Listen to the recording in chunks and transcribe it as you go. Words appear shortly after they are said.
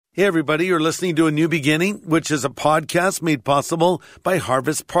Hey everybody, you're listening to A New Beginning, which is a podcast made possible by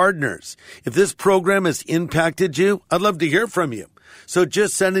Harvest Partners. If this program has impacted you, I'd love to hear from you. So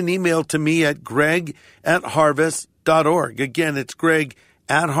just send an email to me at greg@harvest.org. Again, it's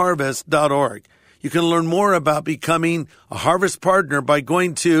greg@harvest.org. You can learn more about becoming a Harvest Partner by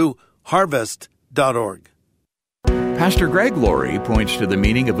going to harvest.org. Pastor Greg Laurie points to the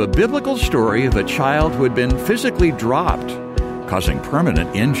meaning of a biblical story of a child who had been physically dropped, causing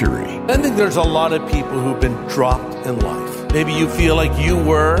permanent injury. I think there's a lot of people who've been dropped in life. Maybe you feel like you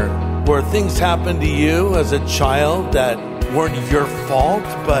were, where things happened to you as a child that weren't your fault,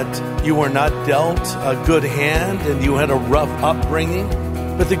 but you were not dealt a good hand and you had a rough upbringing.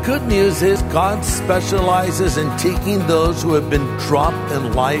 But the good news is God specializes in taking those who have been dropped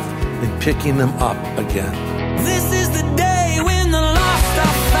in life and picking them up again. This is the day when the lost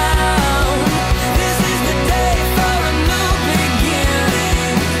are found. This is the day for a new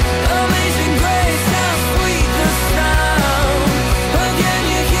beginning. Amazing grace, how sweet the sound. Again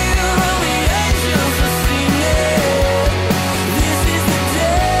you hear all the angels are singing. This is the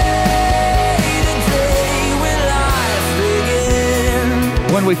day when life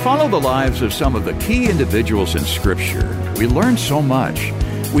begins. When we follow the lives of some of the key individuals in Scripture, we learn so much.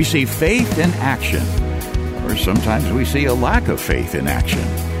 We see faith in action, or sometimes we see a lack of faith in action.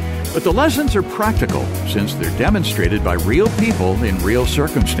 But the lessons are practical, since they're demonstrated by real people in real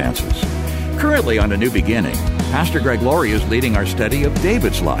circumstances. Currently on A New Beginning, Pastor Greg Laurie is leading our study of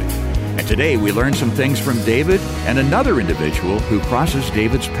David's life. And today we learn some things from David and another individual who crosses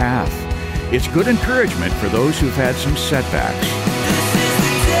David's path. It's good encouragement for those who've had some setbacks.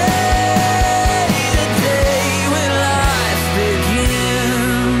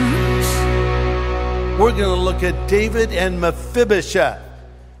 We're going to look at David and Mephibosheth.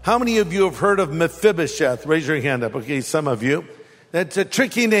 How many of you have heard of Mephibosheth? Raise your hand up. Okay, some of you. That's a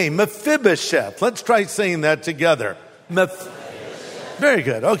tricky name, Mephibosheth. Let's try saying that together. Very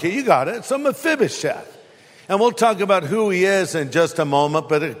good. Okay, you got it. So Mephibosheth. And we'll talk about who he is in just a moment,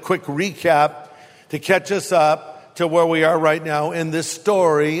 but a quick recap to catch us up to where we are right now in this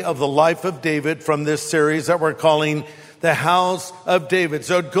story of the life of David from this series that we're calling The House of David.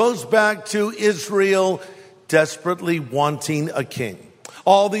 So it goes back to Israel desperately wanting a king.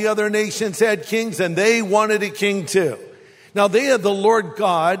 All the other nations had kings and they wanted a king too. Now they had the Lord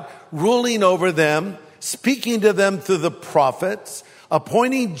God ruling over them, speaking to them through the prophets,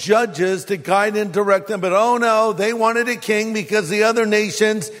 appointing judges to guide and direct them. But oh no, they wanted a king because the other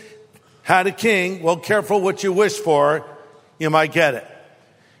nations had a king. Well, careful what you wish for, you might get it.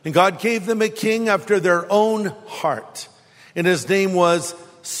 And God gave them a king after their own heart. And his name was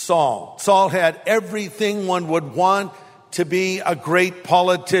Saul. Saul had everything one would want to be a great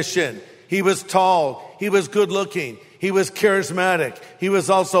politician. He was tall. He was good looking. He was charismatic. He was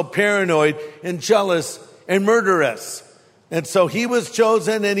also paranoid and jealous and murderous. And so he was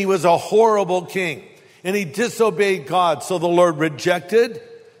chosen and he was a horrible king. And he disobeyed God. So the Lord rejected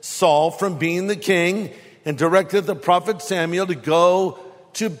Saul from being the king and directed the prophet Samuel to go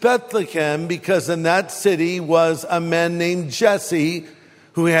to Bethlehem, because in that city was a man named Jesse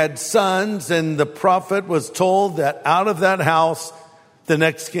who had sons, and the prophet was told that out of that house the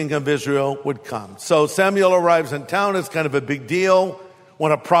next king of Israel would come. So Samuel arrives in town. It's kind of a big deal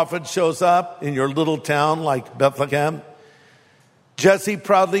when a prophet shows up in your little town like Bethlehem. Jesse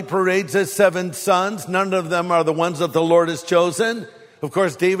proudly parades his 7 sons. None of them are the ones that the Lord has chosen. Of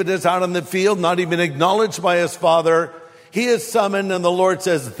course, David is out in the field, not even acknowledged by his father. He is summoned and the Lord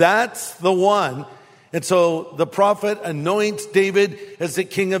says, that's the one. And so the prophet anoints David as the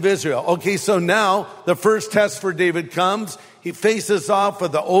king of Israel. Okay, so now the first test for David comes. He faces off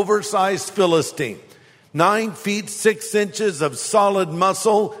with the oversized Philistine. 9 feet 6 inches of solid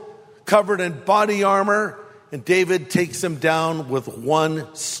muscle, covered in body armor. And David takes him down with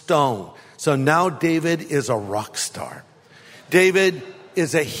 1 stone. So now David is a rock star. David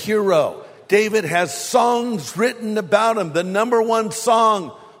is a hero. David has songs written about him. The number 1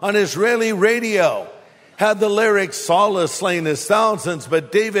 song on Israeli radio had the lyrics, Saul has slain his thousands,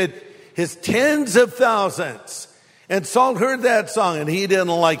 but David his tens of thousands. And Saul heard that song and he didn't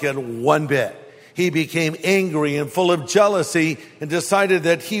like it one bit. He became angry and full of jealousy and decided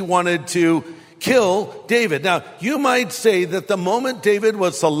that he wanted to kill David. Now, you might say that the moment David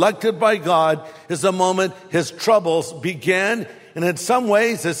was selected by God is the moment his troubles began. And in some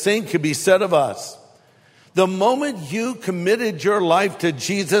ways, the same could be said of us. The moment you committed your life to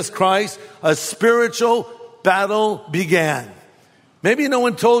Jesus Christ, a spiritual battle began. Maybe no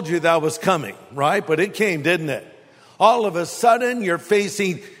one told you that was coming, right? But it came, didn't it? All of a sudden, you're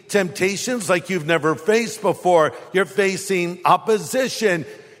facing temptations like you've never faced before. You're facing opposition.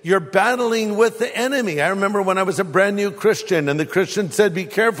 You're battling with the enemy. I remember when I was a brand new Christian and the Christian said, be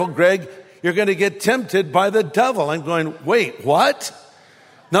careful, Greg, you're going to get tempted by the devil. I'm going, wait, what?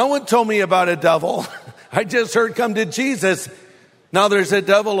 No one told me about a devil. I just heard come to Jesus. Now there's a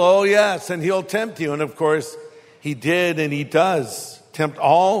devil. Oh yes. And he'll tempt you. And of course he did and he does tempt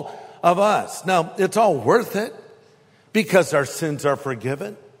all of us. Now it's all worth it because our sins are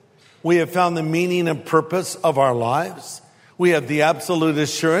forgiven. We have found the meaning and purpose of our lives. We have the absolute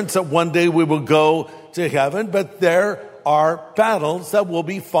assurance that one day we will go to heaven, but there are battles that will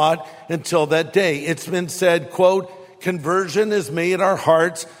be fought until that day. It's been said, quote, conversion has made our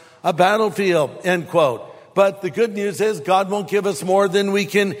hearts a battlefield, end quote. But the good news is God won't give us more than we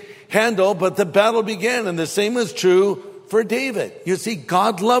can handle, but the battle began, and the same is true for David. You see,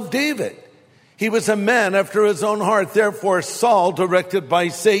 God loved David. He was a man after his own heart. Therefore, Saul, directed by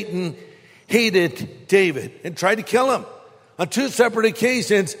Satan, hated David and tried to kill him. On 2 separate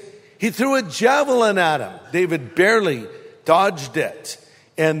occasions, he threw a javelin at him. David barely dodged it.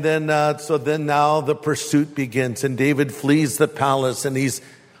 And then now the pursuit begins, and David flees the palace, and he's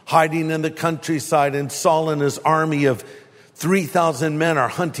hiding in the countryside, and Saul and his army of 3,000 men are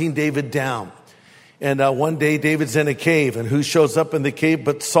hunting David down. And one day David's in a cave, and who shows up in the cave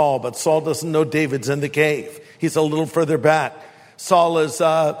but Saul? But Saul doesn't know David's in the cave. He's a little further back. Saul is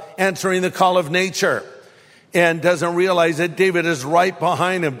answering the call of nature and doesn't realize that David is right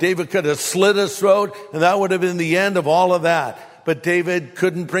behind him. David could have slit his throat, and that would have been the end of all of that. But David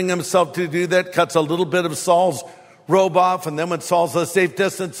couldn't bring himself to do that, cuts a little bit of Saul's robe off, and then when Saul's a safe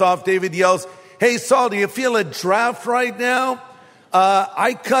distance off, David yells, hey, Saul, do you feel a draft right now?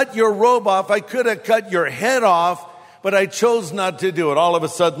 I cut your robe off. I could have cut your head off, but I chose not to do it. All of a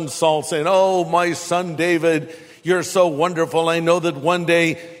sudden, Saul saying, oh, my son David, you're so wonderful. I know that one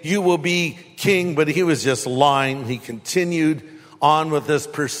day you will be king, but he was just lying. He continued on with this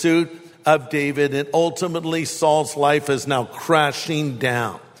pursuit of David, and ultimately Saul's life is now crashing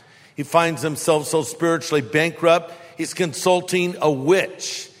down. He finds himself so spiritually bankrupt, he's consulting a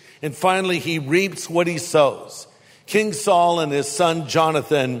witch, and finally he reaps what he sows. King Saul and his son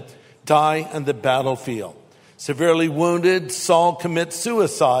Jonathan die on the battlefield. Severely wounded, Saul commits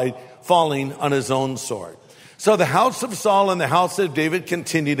suicide, falling on his own sword. So the house of Saul and the house of David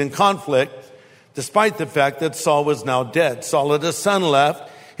continued in conflict, despite the fact that Saul was now dead. Saul had a son left.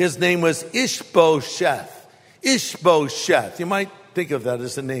 His name was Ishbosheth. Ishbosheth. You might think of that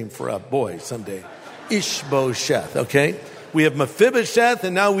as a name for a boy someday. Ishbosheth, okay? We have Mephibosheth,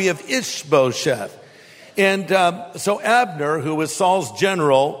 and now we have Ishbosheth. And so Abner, who was Saul's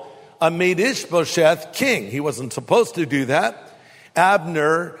general, made Ishbosheth king. He wasn't supposed to do that.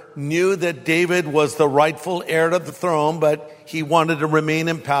 Abner knew that David was the rightful heir to the throne, but he wanted to remain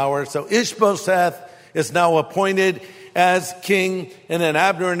in power. So Ishbosheth is now appointed as king. And then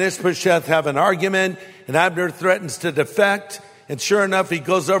Abner and Ishbosheth have an argument, and Abner threatens to defect. And sure enough, he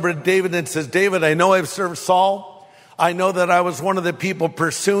goes over to David and says, David, I know I've served Saul. I know that I was one of the people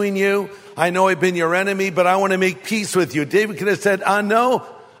pursuing you. I know I've been your enemy, but I want to make peace with you. David could have said, no,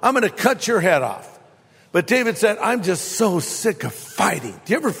 I'm going to cut your head off. But David said, I'm just so sick of fighting.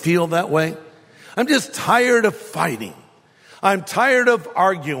 Do you ever feel that way? I'm just tired of fighting. I'm tired of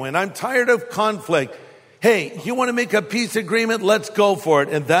arguing. I'm tired of conflict. Hey, you want to make a peace agreement? Let's go for it.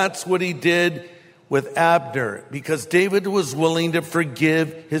 And that's what he did with Abner, because David was willing to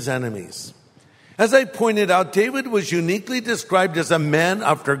forgive his enemies. As I pointed out, David was uniquely described as a man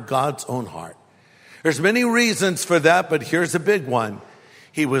after God's own heart. There's many reasons for that, but here's a big one.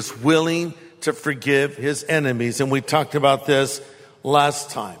 He was willing to forgive his enemies. And we talked about this last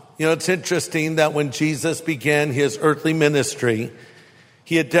time. You know, it's interesting that when Jesus began his earthly ministry,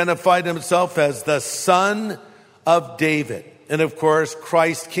 he identified himself as the Son of David. And of course,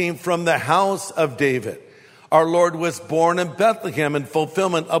 Christ came from the house of David. Our Lord was born in Bethlehem in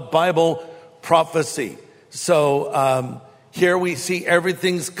fulfillment of Bible prophecy. So here we see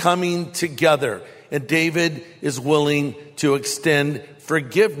everything's coming together. And David is willing to extend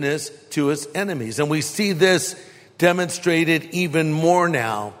forgiveness to his enemies. And we see this demonstrated even more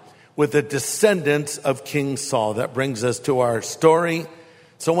now with the descendants of King Saul. That brings us to our story.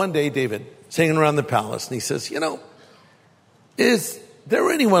 So one day David is hanging around the palace and he says, is there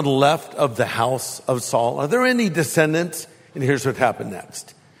anyone left of the house of Saul? Are there any descendants? And here's what happened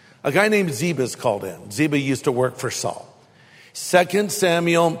next. A guy named Ziba is called in. Ziba used to work for Saul. 2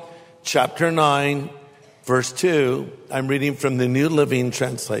 Samuel chapter 9, verse 2. I'm reading from the New Living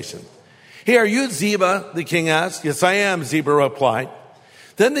Translation. Hey, are you Ziba? The king asked. Yes, I am, Ziba replied.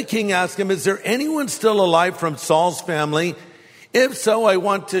 Then the king asked him, is there anyone still alive from Saul's family? If so, I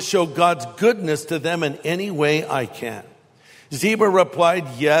want to show God's goodness to them in any way I can. Ziba replied,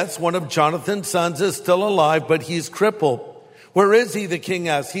 yes, one of Jonathan's sons is still alive, but he's crippled. Where is he? The king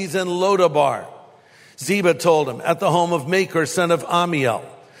asked. He's in Lodabar. Ziba told him, at the home of Machir, son of Ammiel.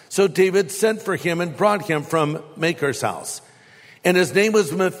 So David sent for him and brought him from Machir's house. And his name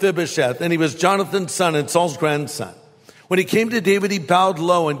was Mephibosheth, and he was Jonathan's son and Saul's grandson. When he came to David, he bowed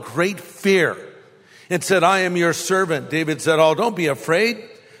low in great fear and said, I am your servant. David said, oh, don't be afraid.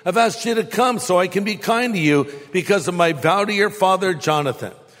 I've asked you to come so I can be kind to you because of my vow to your father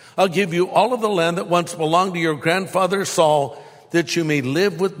Jonathan. I'll give you all of the land that once belonged to your grandfather Saul, that you may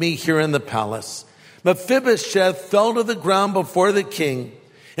live with me here in the palace. Mephibosheth fell to the ground before the king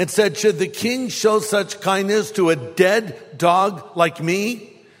and said, should the king show such kindness to a dead dog like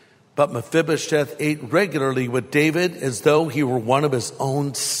me? But Mephibosheth ate regularly with David as though he were one of his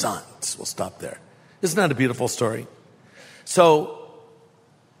own sons. We'll stop there. Isn't that a beautiful story? So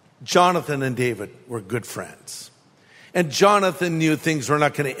Jonathan and David were good friends. And Jonathan knew things were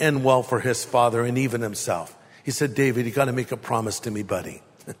not going to end well for his father and even himself. He said, David, you got to make a promise to me, buddy.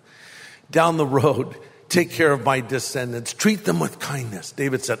 Down the road, take care of my descendants. Treat them with kindness.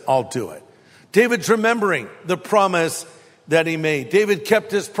 David said, I'll do it. David's remembering the promise that he made. David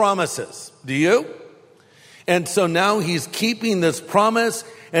kept his promises. Do you? And so now he's keeping this promise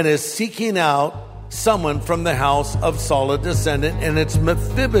and is seeking out someone from the house of Saul, a descendant, and it's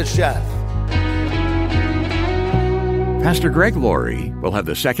Mephibosheth. Pastor Greg Laurie will have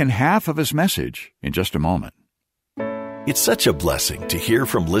the second half of his message in just a moment. It's such a blessing to hear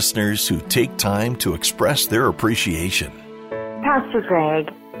from listeners who take time to express their appreciation. Pastor Greg,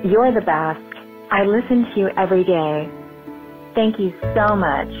 you're the best. I listen to you every day. Thank you so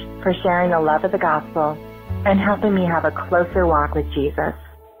much for sharing the love of the gospel and helping me have a closer walk with Jesus.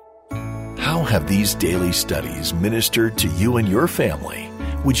 How have these daily studies ministered to you and your family?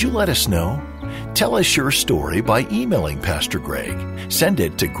 Would you let us know? Tell us your story by emailing Pastor Greg. Send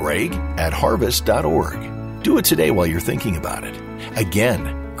it to greg@harvest.org. Do it today while you're thinking about it.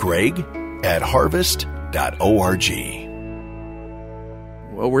 Again, greg@harvest.org.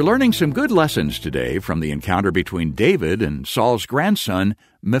 Well, we're learning some good lessons today from the encounter between David and Saul's grandson,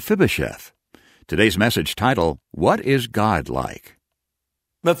 Mephibosheth. Today's message title, What is God Like?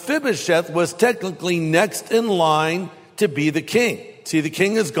 Mephibosheth was technically next in line to be the king. See, the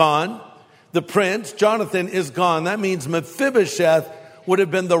king is gone. The prince, Jonathan, is gone. That means Mephibosheth would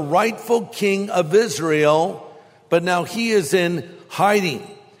have been the rightful king of Israel, but now he is in hiding.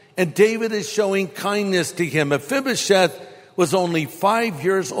 And David is showing kindness to him. Mephibosheth was only 5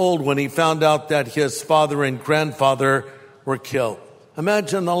 years old when he found out that his father and grandfather were killed.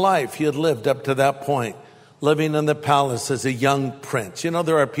 Imagine the life he had lived up to that point, living in the palace as a young prince. You know,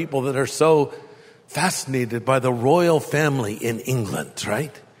 there are people that are so fascinated by the royal family in England,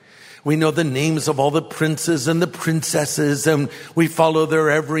 right? We know the names of all the princes and the princesses, and we follow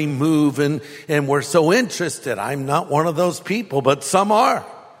their every move, and we're so interested. I'm not one of those people, but some are.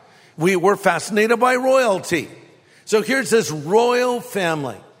 We're fascinated by royalty. So here's this royal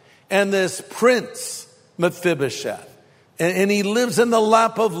family and this prince, Mephibosheth. And he lives in the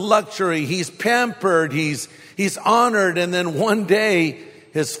lap of luxury. He's pampered, he's honored, and then one day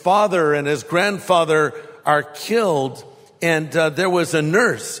his father and his grandfather are killed. And there was a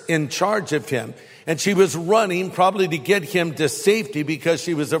nurse in charge of him. And she was running probably to get him to safety because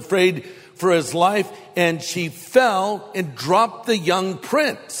she was afraid for his life. And she fell and dropped the young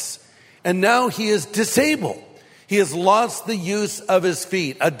prince. And now he is disabled. He has lost the use of his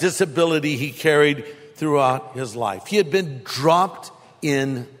feet, a disability he carried throughout his life. He had been dropped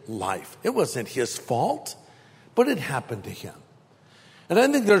in life. It wasn't his fault, but it happened to him. And I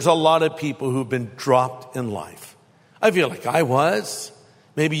think there's a lot of people who've been dropped in life. I feel like I was.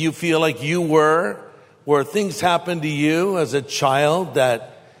 Maybe you feel like you were, where things happened to you as a child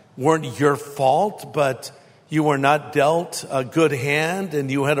that weren't your fault, but you were not dealt a good hand and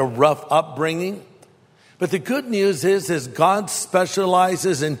you had a rough upbringing. But the good news is God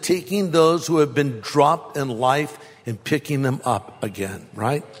specializes in taking those who have been dropped in life and picking them up again,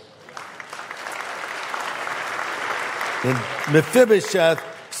 right? And Mephibosheth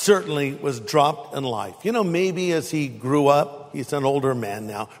certainly was dropped in life. You know, maybe as he grew up, he's an older man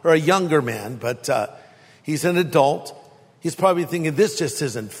now, or a younger man, but he's an adult. He's probably thinking, this just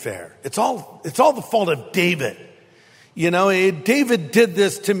isn't fair. It's all the fault of David. You know, David did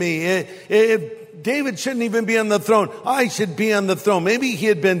this to me. David shouldn't even be on the throne. I should be on the throne. Maybe he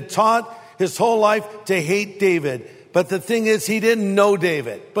had been taught his whole life to hate David. But the thing is, he didn't know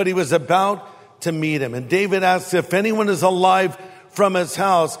David, but he was about to meet him. And David asks if anyone is alive from his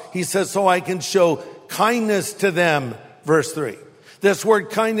house. He says, so I can show kindness to them. Verse 3. This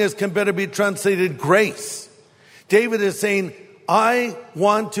word kindness can better be translated grace. David is saying, I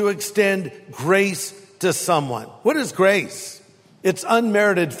want to extend grace to someone. What is grace? It's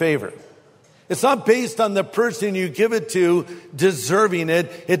unmerited favor. It's not based on the person you give it to deserving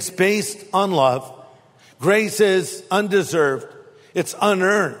it. It's based on love. Grace is undeserved. It's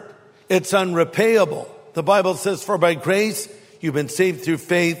unearned. It's unrepayable. The Bible says, for by grace you've been saved through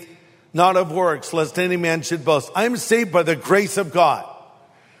faith, not of works, lest any man should boast. I'm saved by the grace of God.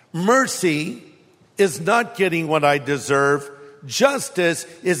 Mercy is not getting what I deserve. Justice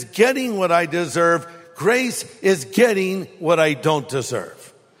is getting what I deserve. Grace is getting what I don't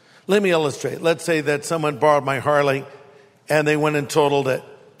deserve. Let me illustrate. Let's say that someone borrowed my Harley and they went and totaled it.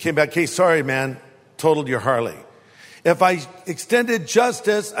 Came back, hey, sorry, man, totaled your Harley. If I extended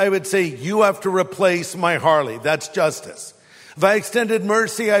justice, I would say, you have to replace my Harley. That's justice. If I extended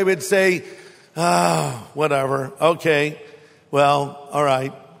mercy, I would say, whatever. Okay, well, all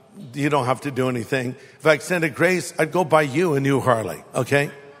right. You don't have to do anything. If I extended grace, I'd go buy you a new Harley. Okay?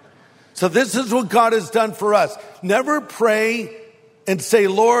 So this is what God has done for us. Never pray and say,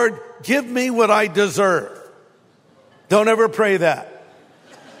 Lord, give me what I deserve. Don't ever pray that.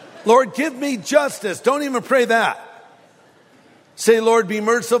 Lord, give me justice. Don't even pray that. Say, Lord, be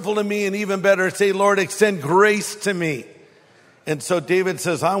merciful to me, and even better, say, Lord, extend grace to me. And so David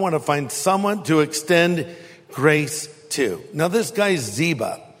says, I want to find someone to extend grace to. Now, this guy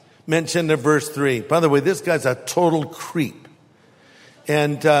Ziba, mentioned in verse 3. By the way, this guy's a total creep.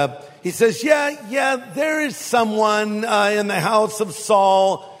 And he says, there is someone in the house of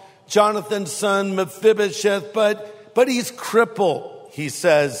Saul, Jonathan's son, Mephibosheth, but he's crippled, he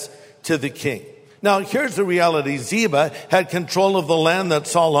says to the king. Now, here's the reality. Ziba had control of the land that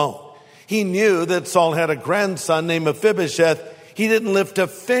Saul owned. He knew that Saul had a grandson named Mephibosheth. He didn't lift a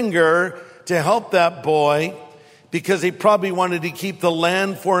finger to help that boy because he probably wanted to keep the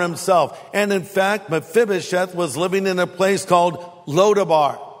land for himself. And in fact, Mephibosheth was living in a place called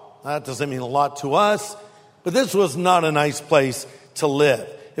Lodabar. That doesn't mean a lot to us, but this was not a nice place to live.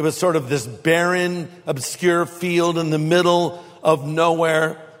 It was sort of this barren, obscure field in the middle of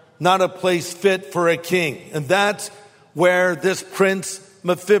nowhere, not a place fit for a king. And that's where this prince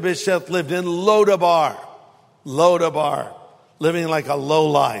Mephibosheth lived, in Lodabar. Lodabar, living like a low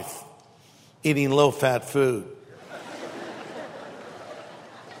life, eating low-fat food.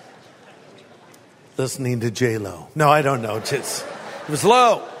 Listening to J-Lo. No, I don't know. It was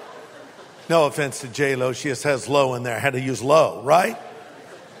low. No offense to J-Lo. She just has low in there. I had to use low, right?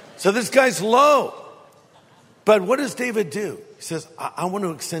 So this guy's low. But what does David do? He says, I want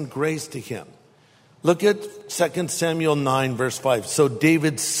to extend grace to him. Look at 2 Samuel 9, verse 5. So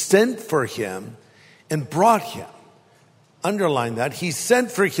David sent for him and brought him. Underline that. He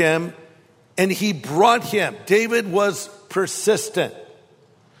sent for him and he brought him. David was persistent.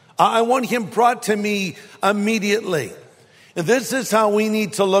 I want him brought to me immediately. And this is how we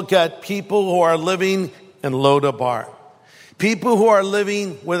need to look at people who are living in Lodabar. People who are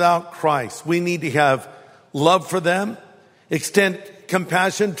living without Christ. We need to have love for them, extend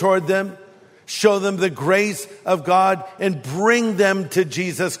compassion toward them, show them the grace of God, and bring them to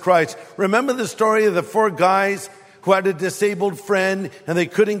Jesus Christ. Remember the story of the 4 guys who had a disabled friend and they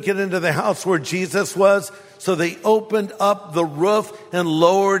couldn't get into the house where Jesus was? So they opened up the roof and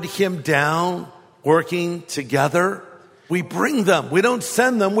lowered him down, working together. We bring them. We don't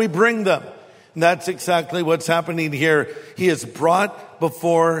send them, we bring them. And that's exactly what's happening here. He is brought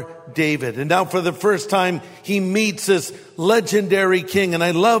before David. And now for the first time, he meets this legendary king. And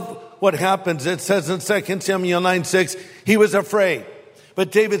I love what happens. It says in 2 Samuel 9:6, he was afraid.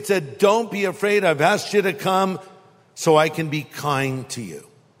 But David said, don't be afraid. I've asked you to come so I can be kind to you.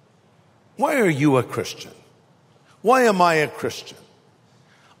 Why are you a Christian? Why am I a Christian?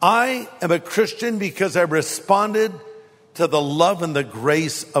 I am a Christian because I responded to the love and the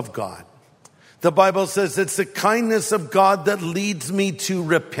grace of God. The Bible says it's the kindness of God that leads me to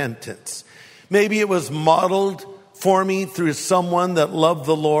repentance. Maybe it was modeled for me through someone that loved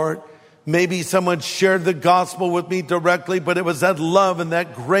the Lord. Maybe someone shared the gospel with me directly, but it was that love and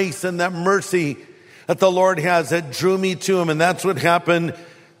that grace and that mercy that the Lord has that drew me to him. And that's what happened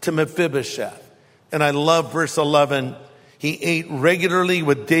to Mephibosheth. And I love verse 11. He ate regularly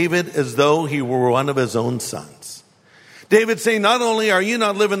with David as though he were one of his own sons. David saying, not only are you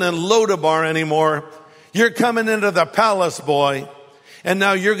not living in Lodabar anymore, you're coming into the palace, boy. And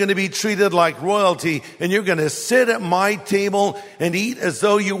now you're going to be treated like royalty. And you're going to sit at my table and eat as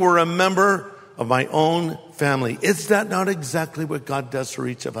though you were a member of my own family. Is that not exactly what God does for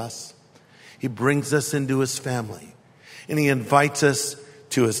each of us? He brings us into his family. And he invites us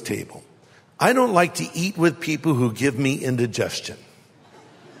to his table. I don't like to eat with people who give me indigestion.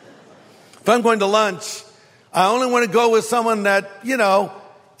 If I'm going to lunch, I only want to go with someone that,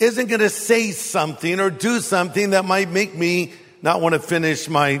 isn't going to say something or do something that might make me not want to finish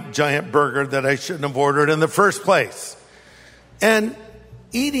my giant burger that I shouldn't have ordered in the first place. And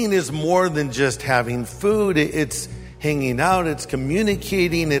eating is more than just having food. It's hanging out, it's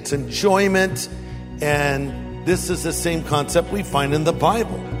communicating, it's enjoyment. And this is the same concept we find in the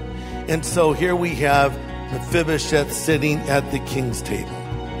Bible. And so here we have Mephibosheth sitting at the king's table.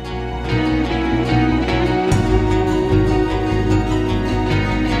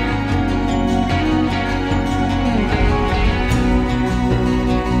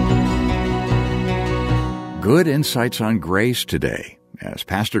 Good insights on grace today, as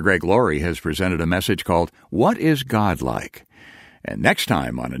Pastor Greg Laurie has presented a message called, What is God Like? And next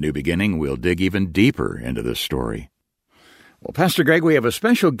time on A New Beginning, we'll dig even deeper into this story. Well, Pastor Greg, we have a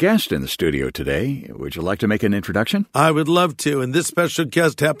special guest in the studio today. Would you like to make an introduction? I would love to, and this special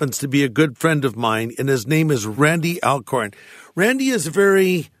guest happens to be a good friend of mine, and his name is Randy Alcorn. Randy is a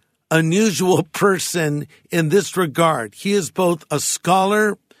very unusual person in this regard. He is both a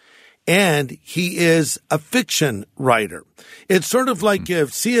scholar and he is a fiction writer. It's sort of like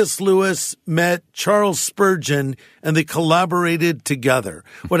if C.S. Lewis met Charles Spurgeon and they collaborated together.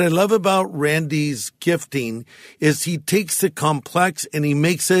 What I love about Randy's gifting is he takes the complex and he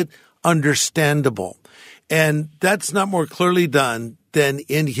makes it understandable. And that's not more clearly done than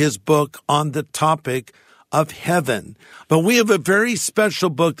in his book on the topic of heaven. But we have a very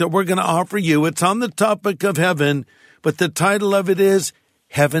special book that we're going to offer you. It's on the topic of heaven, but the title of it is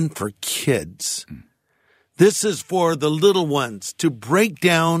Heaven for Kids. This is for the little ones to break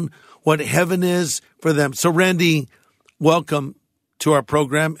down what heaven is for them. So, Randy, welcome to our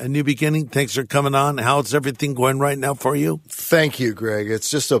program, A New Beginning. Thanks for coming on. How's everything going right now for you? Thank you, Greg. It's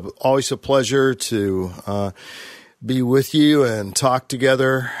just always a pleasure to be with you and talk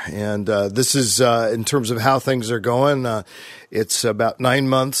together. And this is, in terms of how things are going, it's about 9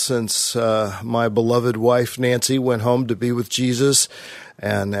 months since my beloved wife, Nancy, went home to be with Jesus.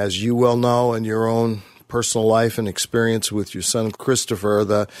 And as you well know in your own personal life and experience with your son, Christopher,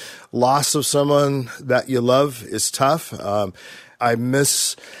 the loss of someone that you love is tough. I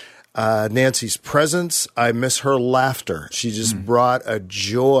miss Nancy's presence. I miss her laughter. She just brought a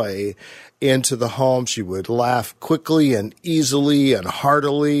joy into the home. She would laugh quickly and easily and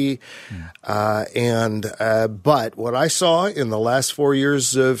heartily. But what I saw in the last 4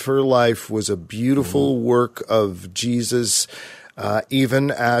 years of her life was a beautiful work of Jesus,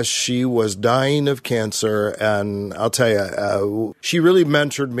 even as she was dying of cancer. And I'll tell you, she really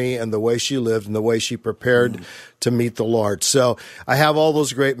mentored me in the way she lived and the way she prepared to meet the Lord. So I have all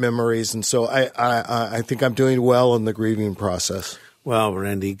those great memories. And so I think I'm doing well in the grieving process. Well,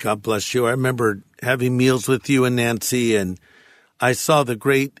 Randy, God bless you. I remember having meals with you and Nancy, and I saw the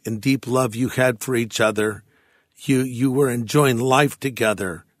great and deep love you had for each other. You were enjoying life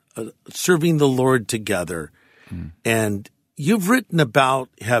together, serving the Lord together. And you've written about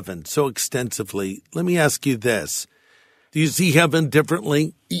heaven so extensively. Let me ask you this. Do you see heaven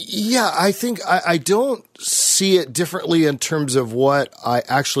differently? Yeah, I think I don't see it differently in terms of what I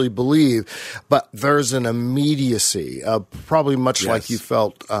actually believe, but there's an immediacy, probably much like you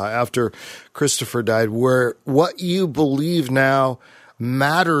felt after Christopher died, where what you believe now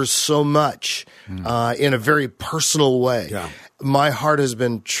matters so much in a very personal way. Yeah. My heart has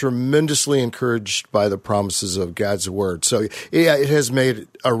been tremendously encouraged by the promises of God's word. So, yeah, it has made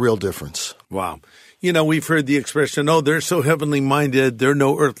a real difference. Wow. You know, we've heard the expression, oh, they're so heavenly minded, they're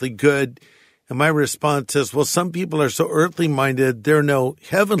no earthly good. And my response is, well, some people are so earthly minded, they're no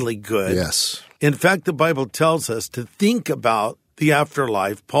heavenly good. Yes. In fact, the Bible tells us to think about the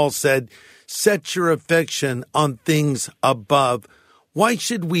afterlife. Paul said, set your affection on things above. Why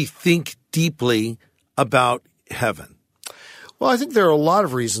should we think deeply about heaven? Well, I think there are a lot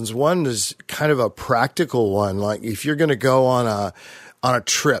of reasons. One is kind of a practical one. Like if you're going to go on a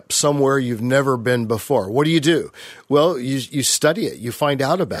trip somewhere you've never been before, what do? Well, you study it, you find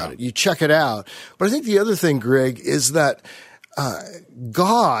out about it, you check it out. But I think the other thing, Greg, is that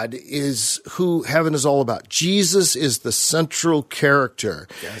God is who heaven is all about. Jesus is the central character.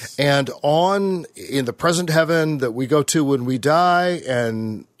 Yes. And in the present heaven that we go to when we die,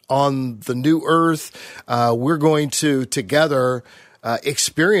 and on the new earth, we're going to together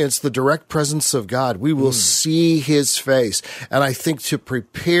experience the direct presence of God. We will see his face. And I think to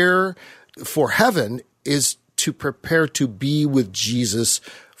prepare for heaven is to prepare to be with Jesus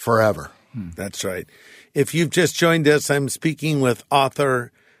forever. That's right. If you've just joined us, I'm speaking with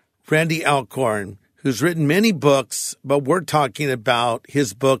author Randy Alcorn, who's written many books, but we're talking about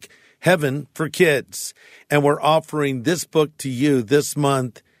his book, Heaven for Kids. And we're offering this book to you this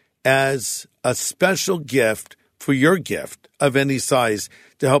month as a special gift for your gift of any size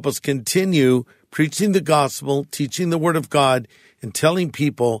to help us continue preaching the gospel, teaching the Word of God, and telling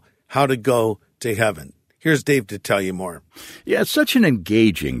people how to go to heaven. Here's Dave to tell you more. Yeah, it's such an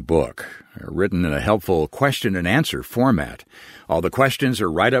engaging book, written in a helpful question and answer format. All the questions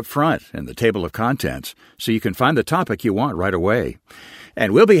are right up front in the table of contents, so you can find the topic you want right away.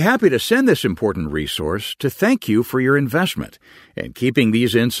 And we'll be happy to send this important resource to thank you for your investment in keeping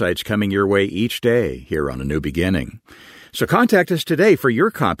these insights coming your way each day here on A New Beginning. So contact us today for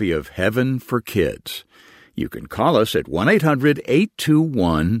your copy of Heaven for Kids. You can call us at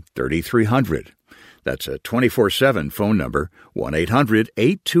 1-800-821-3300. That's a 24/7 phone number,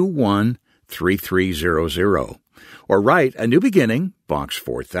 1-800-821-3300. Or write A New Beginning, Box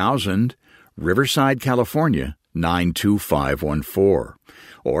 4000, Riverside, California, 92514.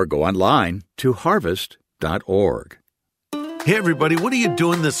 Or go online to harvest.org. Hey, everybody, what are you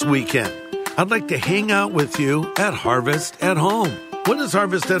doing this weekend? I'd like to hang out with you at Harvest at Home. What is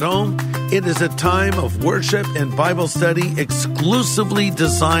Harvest at Home? It is a time of worship and Bible study exclusively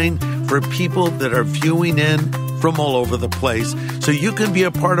designed for people that are viewing in from all over the place, so you can be a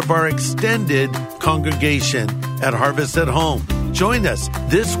part of our extended congregation at Harvest at Home. Join us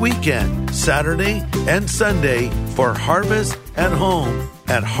this weekend, Saturday and Sunday, for Harvest at Home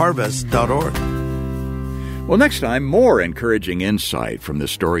at harvest.org. Well, next time, more encouraging insight from the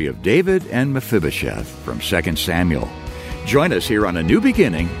story of David and Mephibosheth from 2 Samuel. Join us here on A New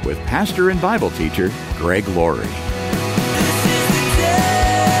Beginning with pastor and Bible teacher Greg Laurie.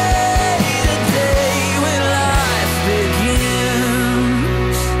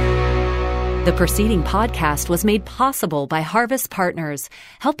 The preceding podcast was made possible by Harvest Partners,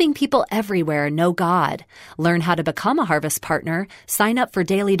 helping people everywhere know God. Learn how to become a Harvest Partner, sign up for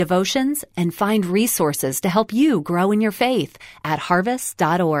daily devotions, and find resources to help you grow in your faith at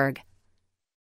harvest.org.